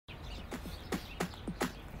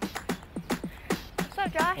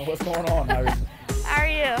up, Josh? Well, what's going on? How are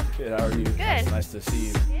you? Good, how are you? Good. Nice to see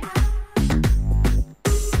you. Yeah.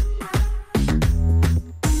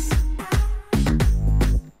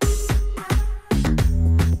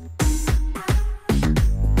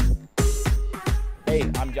 Hey,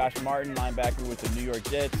 I'm Josh Martin, linebacker with the New York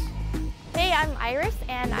Jets. Hey, I'm Iris,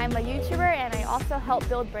 and I'm a YouTuber, and I also help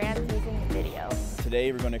build brands using video.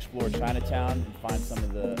 Today we're going to explore Chinatown and find some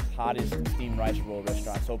of the hottest steamed rice roll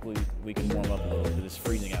restaurants. Hopefully we can warm up a little bit. It's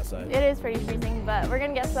freezing outside. It is pretty freezing, but we're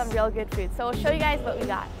gonna get some real good food. So we'll show you guys what we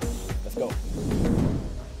got. Let's go.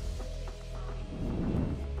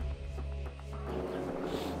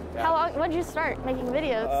 How long, when did you start making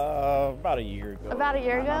videos? About a year ago. About a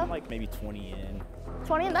year ago? I'm like maybe 20 in.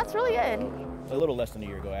 20, that's really good. A little less than a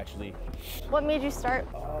year ago, actually. What made you start?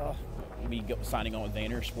 Me signing on with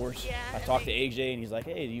Vaynerchuk. Yeah, I talked to AJ and he's like,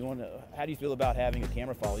 hey, how do you feel about having a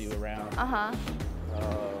camera follow you around?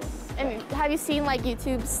 And have you seen like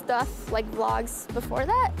YouTube stuff, like vlogs before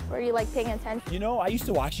that? Or are you like paying attention? You know, I used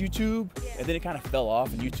to watch YouTube and then it kind of fell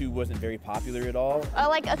off and YouTube wasn't very popular at all.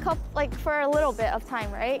 Like for a little bit of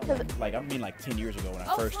time, right? Like 10 years ago when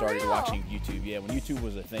I first started watching YouTube. Yeah, when YouTube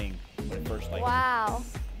was a thing, when it first wow.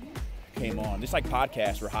 came on. Just like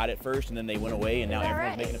podcasts were hot at first and then they went away and now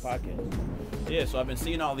everyone's making a podcast. Yeah, so I've been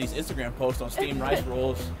seeing all these Instagram posts on steamed rice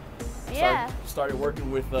rolls. Started working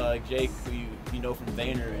with Jake, who you know from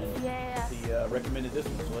Vayner, and he recommended this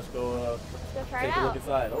one. So let's go take a look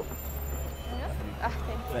inside. Oh.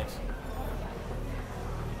 Thanks.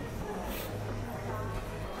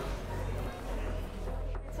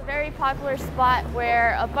 It's a very popular spot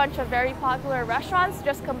where a bunch of very popular restaurants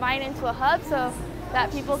just combine into a hub so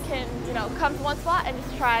that people can, come to one spot and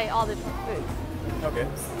just try all the different foods. Okay.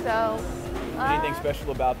 So. Anything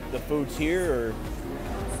special about the foods here, or?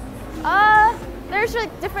 There's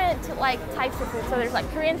like different types of food. So there's like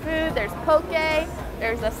Korean food, there's poke,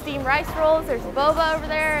 there's steamed rice rolls, there's boba over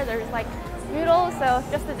there, there's like noodles. So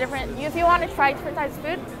just the different. If you want to try different types of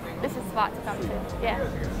food, this is the spot to come to. Yeah.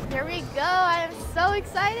 Here we go. I am so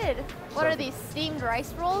excited. What are these steamed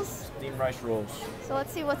rice rolls? Steamed rice rolls. So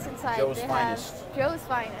let's see what's inside. Joe's Finest. Joe's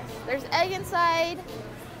Finest. There's egg inside.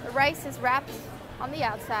 The rice is wrapped on the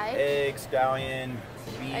outside. Egg, scallion,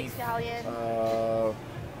 beef. Egg scallion.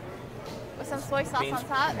 With some soy sauce on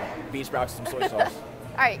top. Bean sprouts, some soy sauce.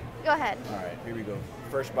 All right, go ahead. All right, here we go.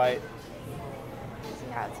 First bite.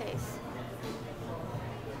 See how it tastes.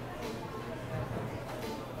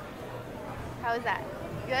 How is that?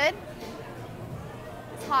 Good?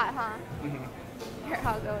 It's hot, huh? Mm-hmm. Here,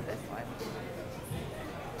 I'll go with this one.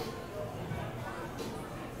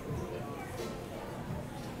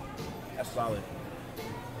 That's solid.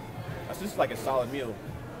 That's just like a solid meal.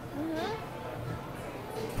 Mm-hmm.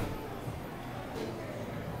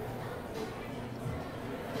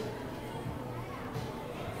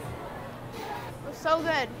 It's so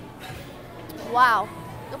good. Wow.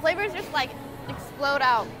 The flavors just like explode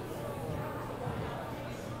out.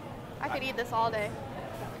 I could eat this all day.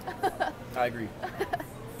 I agree.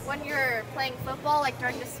 When you're playing football, like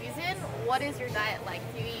during the season, what is your diet like?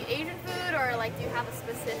 Do you eat Asian food, or like do you have a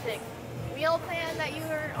specific meal plan that you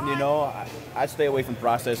are on? You know, I stay away from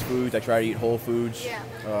processed foods. I try to eat whole foods. Yeah.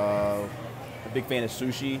 A big fan of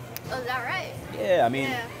sushi. Oh, is that right? Yeah, I mean,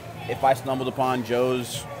 if I stumbled upon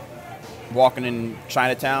Joe's walking in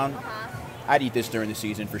Chinatown, I'd eat this during the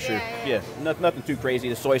season for sure. Yeah. Nothing too crazy.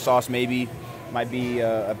 The soy sauce maybe might be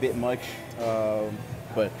a bit much,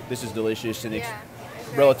 but this is delicious and it's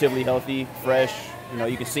relatively healthy, fresh. You know,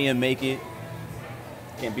 you can see him make it.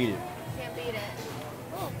 Can't beat it. Can't beat it.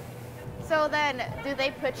 Cool. So then, do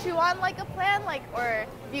they put you on like a plan, or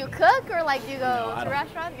do you cook, or like do you go to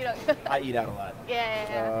restaurants? You don't cook. I eat out a lot.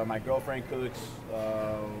 Yeah. My girlfriend cooks,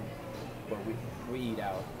 but we eat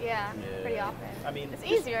out. Yeah, pretty often. I mean, it's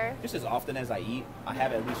easier. Just as often as I eat, I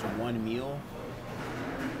have at least one meal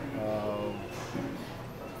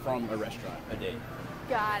from a restaurant a day.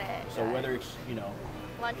 Got it. So whether it's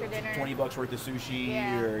lunch or dinner, $20 worth of sushi,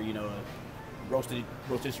 or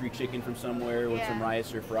rotisserie chicken from somewhere with some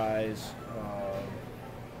rice or fries,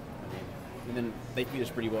 and then they feed us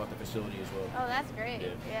pretty well at the facility as well. Oh, that's great.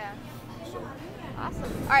 Yeah. So.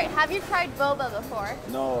 Awesome. All right, have you tried boba before?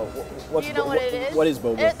 No. Do you know what it is? What is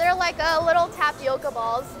boba? They're like little tapioca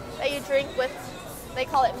balls that you drink with, they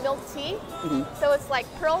call it milk tea. Mm-hmm. So it's like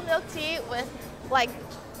pearl milk tea with like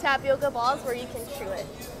tapioca balls where you can chew it.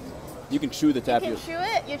 You can chew the tapioca?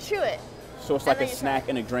 You chew it. So it's like a snack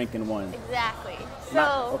and a drink in one? Exactly.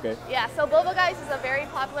 So, so Boba Guys is a very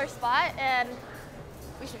popular spot and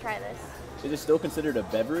we should try this. Is it still considered a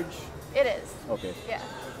beverage? It is. Okay. Yeah.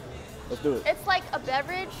 Let's do it. It's like a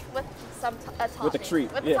beverage with a topping. With a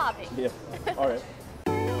treat. With a topping. Yeah. All right.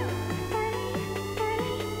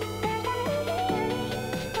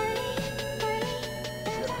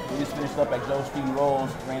 finished up at Joe's Speedy Rolls,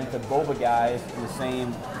 ran into boba guys in the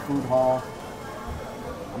same food hall.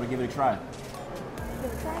 I'm gonna give it a try.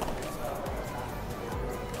 Give it a try.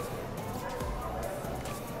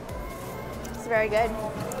 It's very good.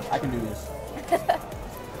 I can do this.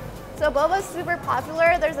 So boba's super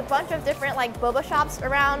popular. There's a bunch of different like boba shops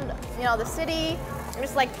around, you know, the city,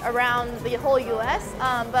 just like around the whole U.S.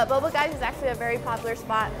 But Boba Guys is actually a very popular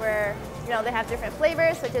spot where, you know, they have different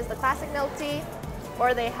flavors such as the classic milk tea,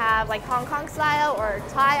 or they have like Hong Kong style or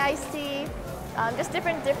Thai iced tea, just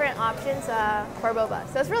different options for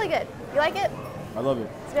boba. So it's really good. You like it? I love it.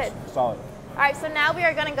 It's good. It's solid. All right, so now we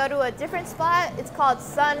are going to go to a different spot. It's called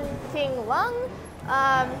Sun King Lung.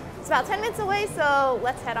 It's about 10 minutes away, so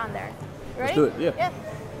let's head on there. You ready? Let's do it, yeah.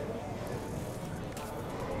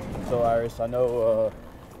 So Iris, I know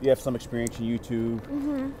you have some experience in YouTube,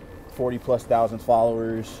 40,000+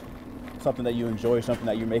 followers, something that you enjoy, something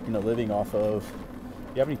that you're making a living off of.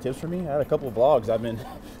 Do you have any tips for me? I had a couple of vlogs I've been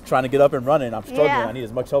trying to get up and running. I'm struggling. Yeah. I need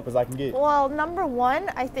as much help as I can get. Well, number one,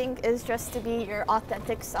 I think, is just to be your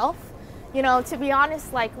authentic self. You know, to be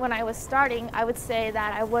honest, like when I was starting, I would say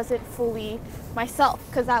that I wasn't fully myself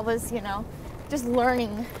because I was, you know, just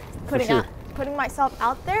learning, putting myself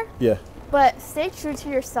out there. Yeah. But stay true to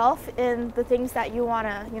yourself in the things that you want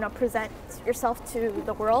to, you know, present yourself to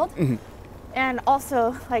the world. And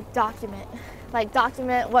also, like, document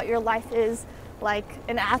what your life is, like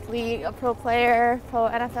an athlete, a pro player, pro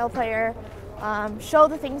NFL player. Show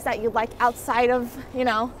the things that you like outside of, you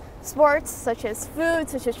know, sports, such as food,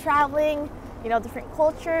 such as traveling, you know, different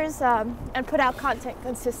cultures, and put out content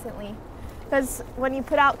consistently. Because when you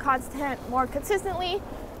put out content more consistently,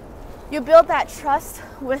 you build that trust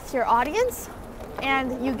with your audience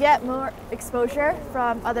and you get more exposure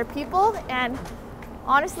from other people. And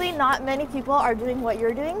honestly, not many people are doing what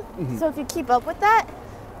you're doing. So if you keep up with that,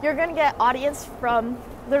 you're gonna get audience from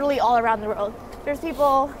literally all around the world. There's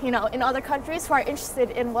people, you know, in other countries who are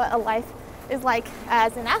interested in what a life is like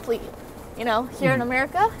as an athlete, you know, here in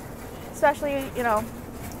America, especially, you know,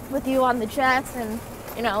 with you on the Jets, and,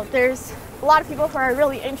 you know, there's a lot of people who are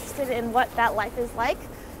really interested in what that life is like.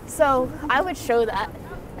 So I would show that.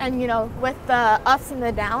 And, you know, with the ups and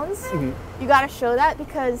the downs, you got to show that,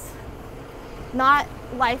 because not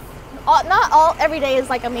all every day is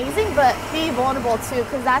like amazing, but be vulnerable too,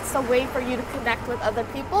 because that's a way for you to connect with other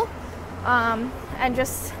people, and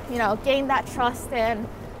just, you know, gain that trust and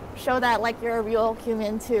show that like you're a real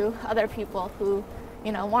human to other people who,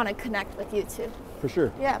 you know, want to connect with you too. For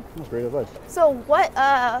sure. Yeah. That's great advice. So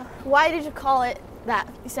why did you call it that?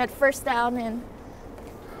 You said first down and...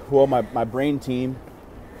 Well, my brain team,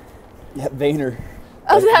 Vayner,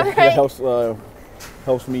 Oh, is that right?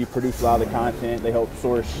 helps me produce a lot of the content. They help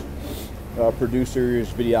source producers,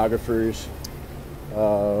 videographers.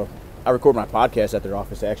 I record my podcast at their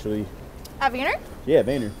office, actually. At Vayner? Yeah,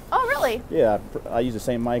 Vayner. Oh, really? Yeah, I use the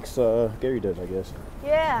same mics Gary does, I guess.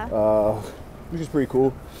 Yeah. Which is pretty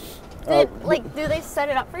cool. Do they set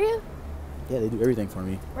it up for you? Yeah, they do everything for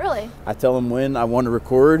me. Really? I tell them when I want to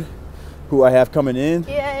record, who I have coming in.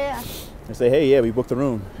 Yeah. I say, hey, yeah, we booked the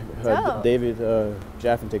room. Dope. David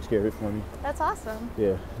Jaffin takes care of it for me. That's awesome.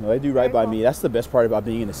 Yeah, no, they do right by me. That's the best part about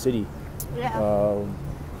being in the city. Yeah.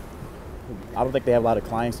 I don't think they have a lot of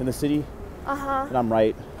clients in the city. And I'm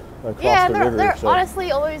right across the river. They're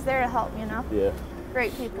honestly always there to help, you know? Yeah.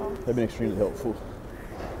 Great people. They've been extremely helpful.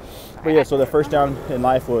 But yeah, so the first down in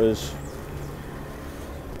life was...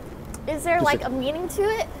 Is there like a meaning to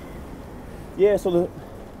it? Yeah, so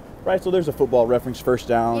there's a football reference, first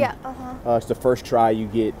down. Yeah, it's the first try you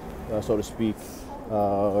get, so to speak,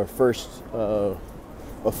 or first of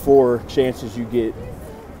 4 chances you get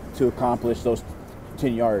to accomplish those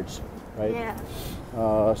 10 yards, right?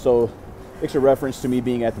 Yeah. So it's a reference to me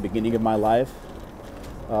being at the beginning of my life,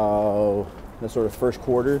 the sort of first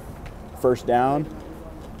quarter, first down,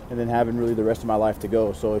 and then having really the rest of my life to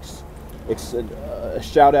go. So it's a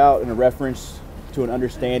shout out and a reference to an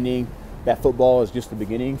understanding that football is just the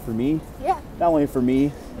beginning for me. Yeah. Not only for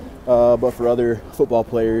me, but for other football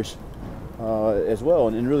players as well,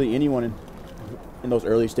 and really anyone in those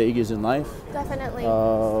early stages in life. Definitely.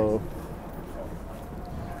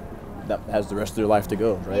 That has the rest of their life to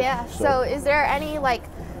go, right? Yeah. So is there any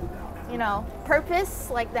purpose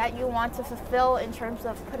like that you want to fulfill in terms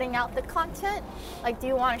of putting out the content? Like, do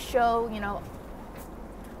you want to show,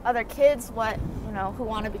 other kids what, who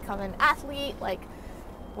want to become an athlete, like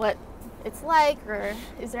what it's like, or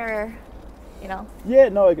is there, Yeah,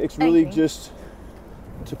 no, it's really anything? just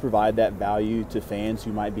to provide that value to fans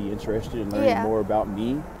who might be interested in learning more about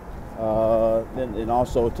me, and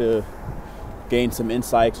also to gain some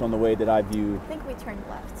insights on the way that I view. I think we turned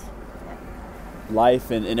left.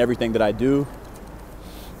 life and everything that I do,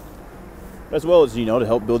 as well as, you know, to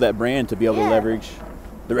help build that brand to be able to leverage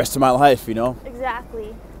the rest of my life, you know.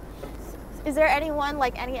 Exactly. Is there anyone,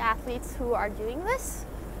 like any athletes who are doing this?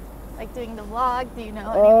 Like doing the vlog? Do you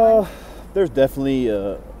know anyone? There's definitely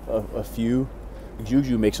a few.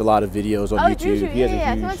 Juju makes a lot of videos on YouTube. Juju, He has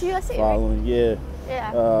a huge USC, following. right?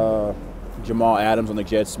 Yeah. Jamal Adams on the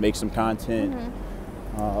Jets makes some content.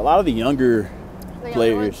 A lot of the younger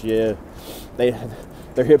players, they're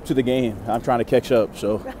hip to the game. I'm trying to catch up,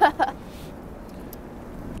 so.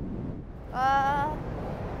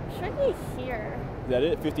 Should be here. Is that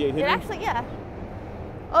it? 58 It Henry? actually, yeah.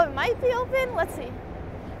 Oh, it might be open. Let's see.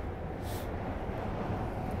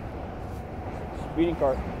 Speeding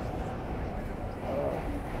car.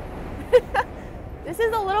 This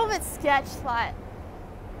is a little bit sketch spot.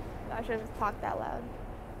 I should have talked that loud.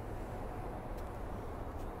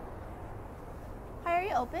 Hi, are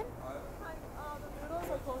you open? The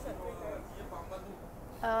noodles are closed at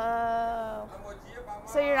 3:30. Oh.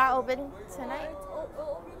 So you're not open tonight? It'll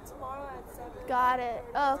open tomorrow at 7. Got it.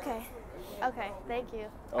 Oh, okay. Okay, thank you.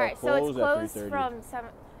 Oh, All right, so it's closed at closed 3:30. from 7.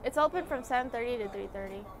 It's open from 7:30 to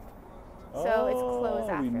 3:30. So it's closed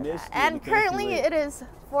we after missed that. it. And We came too currently late. it is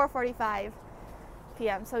 4:45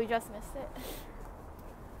 p.m. So we just missed it.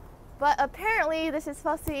 But apparently this is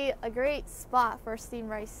supposed to be a great spot for steamed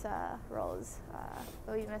rice rolls,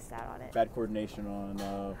 but we missed out on it. Bad coordination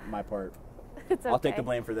on my part. It's okay. I'll take the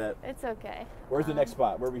blame for that. It's okay. Where's the next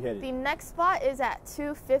spot? Where are we headed? The next spot is at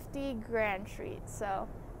 250 Grand Street, so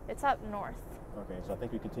it's up north. Okay, so I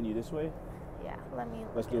think we continue this way. Yeah, let me.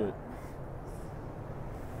 Let's do it.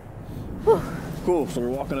 Whew. Cool. So we're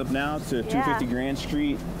walking up now to 250 Grand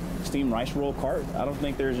Street steamed rice roll cart. I don't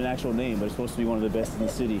think there's an actual name, but it's supposed to be one of the best in the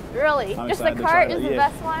city. Really? I'm Just the excited to try cart it. is the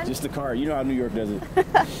best one? Just the cart. You know how New York does it.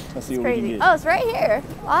 Let's see what we Crazy. can get. Oh, it's right here.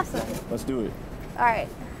 Awesome. Let's do it. All right.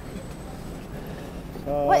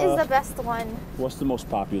 What is the best one? What's the most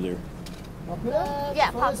popular?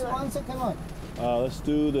 Yeah, First popular. one, second one. Let's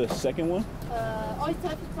do the second one.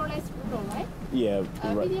 Oyster Flores noodle, right? Yeah.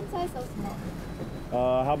 Right. Medium size or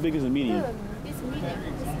small? How big is the medium? It's medium.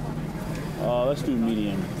 This one. Let's do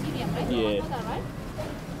medium. Medium, right? Yeah. One order, right?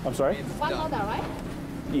 I'm sorry? One order, right?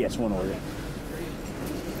 Yes, one order.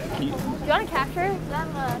 Do you want to capture them?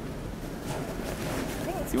 I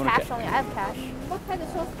think it's You wanna cash only. I have cash. What kind of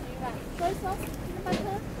sauce do you have? Soy sauce, peanut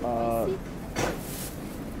butter, hoisin?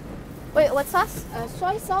 Wait, what sauce?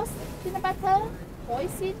 Soy sauce, peanut butter,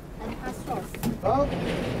 hoisin, and hot sauce. Oh,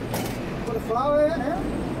 put the flour in here.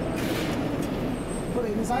 Put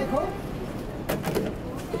it inside cook.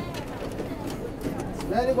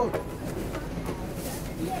 Very good.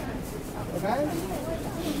 Okay?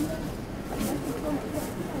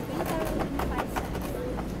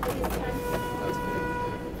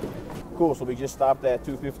 Cool. So we just stopped at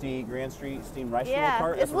 250 Grand Street steamed rice roll Yeah,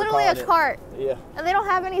 cart. it's That's what we're literally a calling it. cart. Yeah. And they don't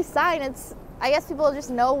have any sign. It's, I guess people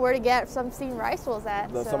just know where to get some steamed rice rolls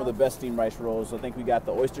at. Some of the best steamed rice rolls. I think we got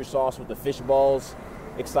the oyster sauce with the fish balls.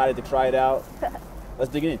 Excited to try it out.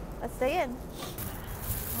 Let's dig in. Let's dig in.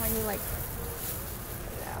 When you like,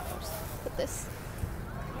 just put this.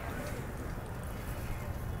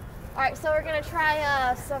 All right, so we're gonna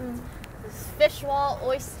try some fish wall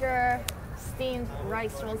oyster steamed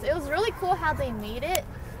rice rolls. It was really cool how they made it.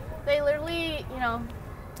 They literally, you know,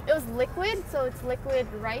 it was liquid, so it's liquid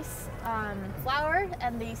rice flour,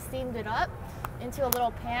 and they steamed it up into a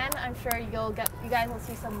little pan. I'm sure you guys will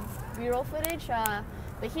see some B-roll footage.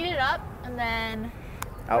 They heat it up, and then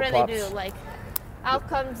what do they do? Like, out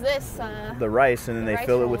comes this. The rice, and then the they rice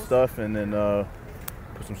fill it with rolls. stuff, and then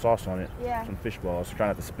put some sauce on it. Yeah. Some fish balls. Try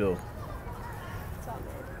not to spill. It's all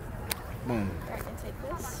good. Boom. All right, I can take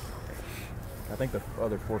this. I think the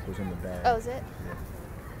other fork was in the bag. Oh, is it? Yeah.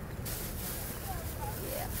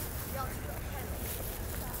 Yeah.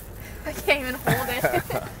 I can't even hold it.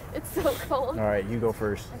 It's so cold. All right, you go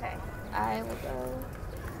first. Okay, I will go.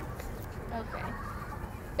 Okay.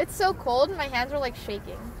 It's so cold, my hands are like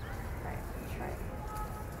shaking. All right, let's try it.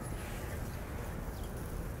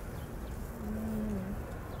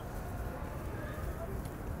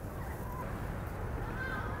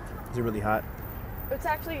 Is it really hot? It's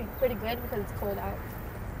actually pretty good because it's cold out.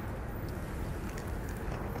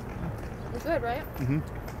 It's good, right? Mm-hmm.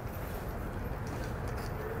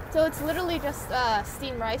 So it's literally just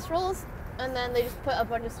steamed rice rolls, and then they just put a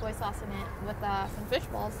bunch of soy sauce in it with some fish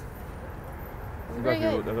balls. It's very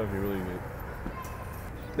good. That's actually really good.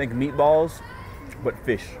 Think meatballs, but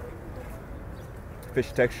fish.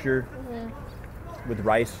 Fish texture with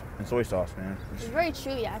rice and soy sauce, man. It's very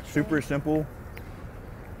chewy, actually. Super simple.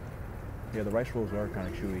 Yeah, the rice rolls are kind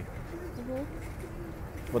of chewy.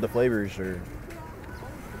 But the flavors are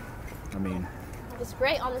I mean, it's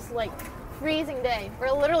great on this like freezing day.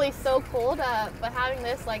 We're literally so cold, but having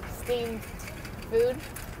this like steamed food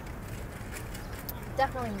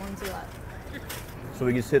definitely warms you up. so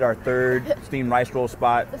we just hit our third steamed rice roll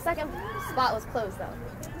spot. The second spot was closed though.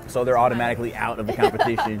 So they're automatically out of the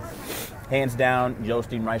competition. Hands down, Joe's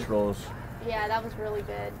steamed rice rolls. Yeah, that was really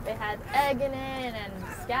good. They had egg in it and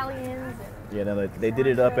scallions. And Yeah, no, they did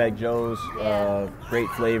it up at Joe's. Yeah. Great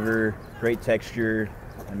flavor, great texture.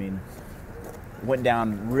 I mean, went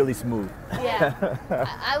down really smooth. yeah,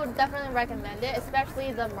 I would definitely recommend it,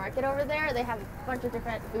 especially the market over there. They have a bunch of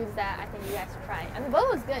different foods that I think you guys should try. And the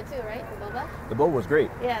boba was good too, right? The boba? The bowl was great.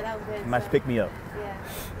 Yeah, that was good. Nice pick me up. Yeah.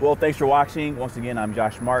 Well, thanks for watching. Once again, I'm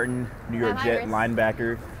Josh Martin, New York I'm Jet Iris.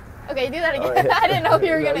 linebacker. Okay, do that again. I didn't know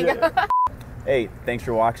you were going to go. Hey, thanks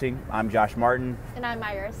for watching. I'm Josh Martin. And I'm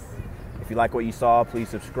Iris. If you like what you saw, please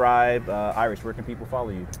subscribe. Iris, where can people follow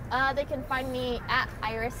you? They can find me at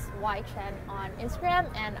Iris Y Chen on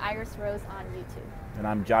Instagram and Iris Rose on YouTube. And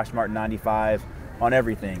I'm Josh Martin 95 on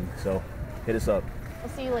everything. So hit us up.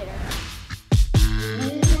 We'll see you later.